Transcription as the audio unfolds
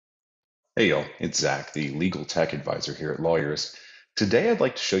Hey y'all, it's Zach, the legal tech advisor here at Lawyerist. Today I'd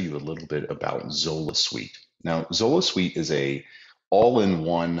like to show you a little bit about Zola Suite. Now, Zola Suite is a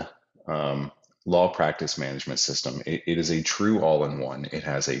all-in-one um, law practice management system. It is a true all-in-one. It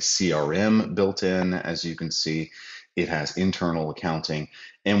has a CRM built in, as you can see. It has internal accounting.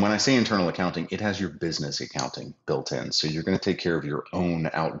 And when I say internal accounting, it has your business accounting built in. So you're going to take care of your own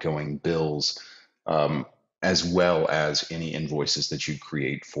outgoing bills, um, as well as any invoices that you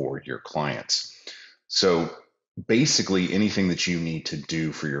create for your clients. So basically, anything that you need to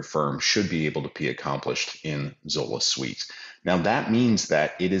do for your firm should be able to be accomplished in Zola Suite. Now, that means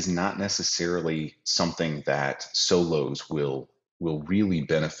that it is not necessarily something that solos will really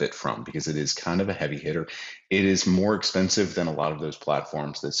benefit from because it is kind of a heavy hitter. It is more expensive than a lot of those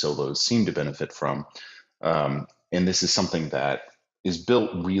platforms that solos seem to benefit from. And this is something that is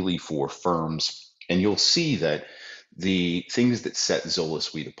built really for firms. And you'll see that the things that set Zola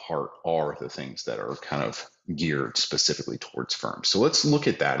Suite apart are the things that are kind of geared specifically towards firms. So let's look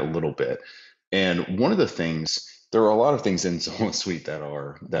at that a little bit. And one of the things, there are a lot of things in Zola Suite that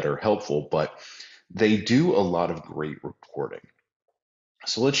are helpful, but they do a lot of great reporting.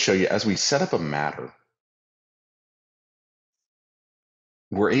 So let's show you as we set up a matter,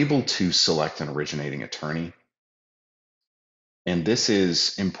 we're able to select an originating attorney. And this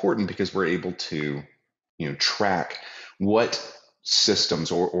is important because we're able to, track what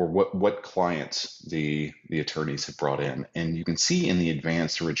systems or what clients the attorneys have brought in. And you can see in the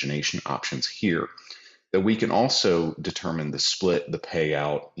advanced origination options here that we can also determine the split, the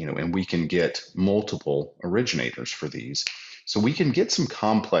payout, and we can get multiple originators for these. So we can get some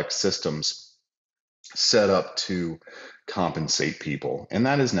complex systems set up to compensate people, and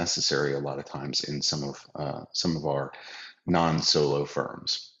that is necessary a lot of times in some of our non-solo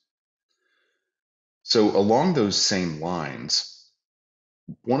firms. So along those same lines,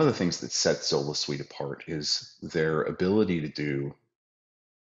 one of the things that sets Zola Suite apart is their ability to do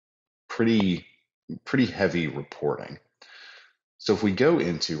pretty pretty heavy reporting. So if we go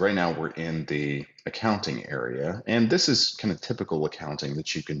into right now, we're in the accounting area, and this is kind of typical accounting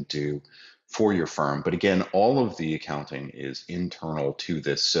that you can do for your firm. But again, all of the accounting is internal to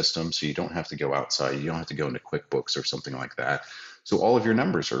this system, so you don't have to go outside. You don't have to go into QuickBooks or something like that. So all of your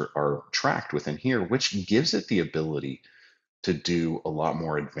numbers are tracked within here, which gives it the ability to do a lot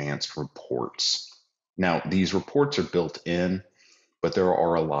more advanced reports. Now, these reports are built in, but there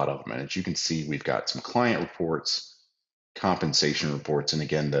are a lot of them. And as you can see, we've got some client reports, compensation reports, and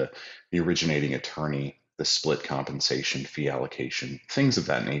again, the originating attorney, the split compensation, fee allocation, things of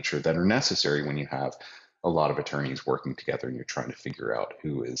that nature that are necessary when you have a lot of attorneys working together and you're trying to figure out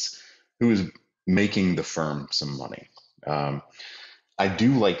who is making the firm some money. Um, I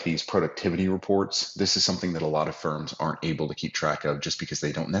do like these productivity reports. This is something that a lot of firms aren't able to keep track of just because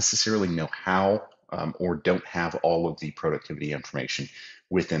they don't necessarily know how, or don't have all of the productivity information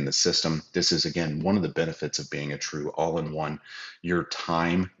within the system. This is, again, one of the benefits of being a true all-in-one. Your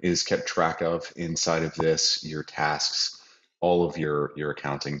time is kept track of inside of this, your tasks, all of your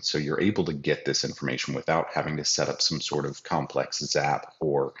accounting. So you're able to get this information without having to set up some sort of complex Zap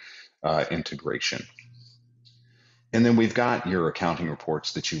or integration. And then we've got your accounting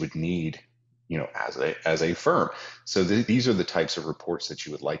reports that you would need, as a firm. So these are the types of reports that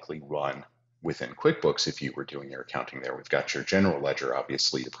you would likely run within QuickBooks if you were doing your accounting there. We've got your general ledger,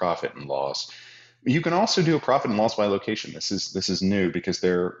 obviously, your profit and loss. You can also do a profit and loss by location. This is new because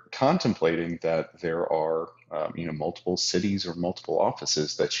they're contemplating that there are multiple cities or multiple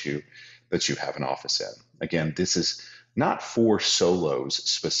offices that you have an office in. Again, this is not for solos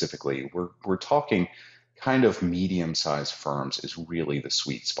specifically. We're talking kind of medium-sized firms is really the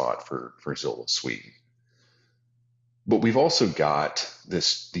sweet spot for Zola Suite. But we've also got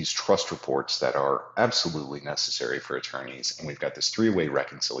these trust reports that are absolutely necessary for attorneys, and we've got this three-way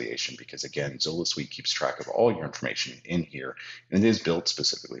reconciliation because again, Zola Suite keeps track of all your information in here, and it is built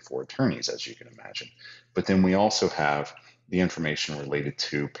specifically for attorneys, as you can imagine. But then we also have the information related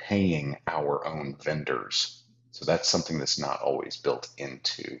to paying our own vendors. So that's something that's not always built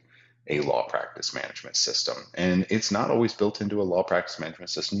into a law practice management system. And it's not always built into a law practice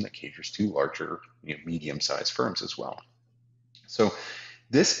management system that caters to larger, medium-sized firms as well. So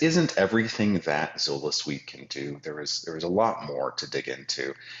this isn't everything that Zola Suite can do. There is a lot more to dig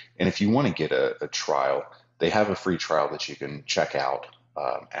into. And if you want to get a trial, they have a free trial that you can check out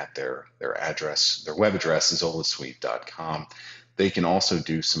at their address, their web address, ZolaSuite.com. They can also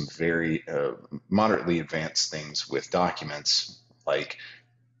do some very moderately advanced things with documents, like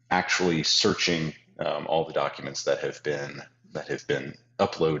actually searching all the documents that have been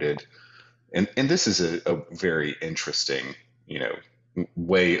uploaded, and this is a very interesting, you know,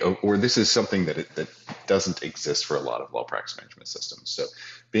 way of, or this is something that doesn't exist for a lot of law practice management systems. So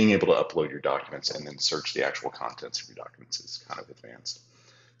being able to upload your documents and then search the actual contents of your documents is kind of advanced.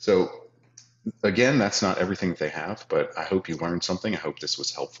 So again, that's not everything that they have, but I hope you learned something. I hope this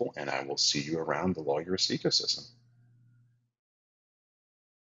was helpful, and I will see you around the Lawyerist ecosystem.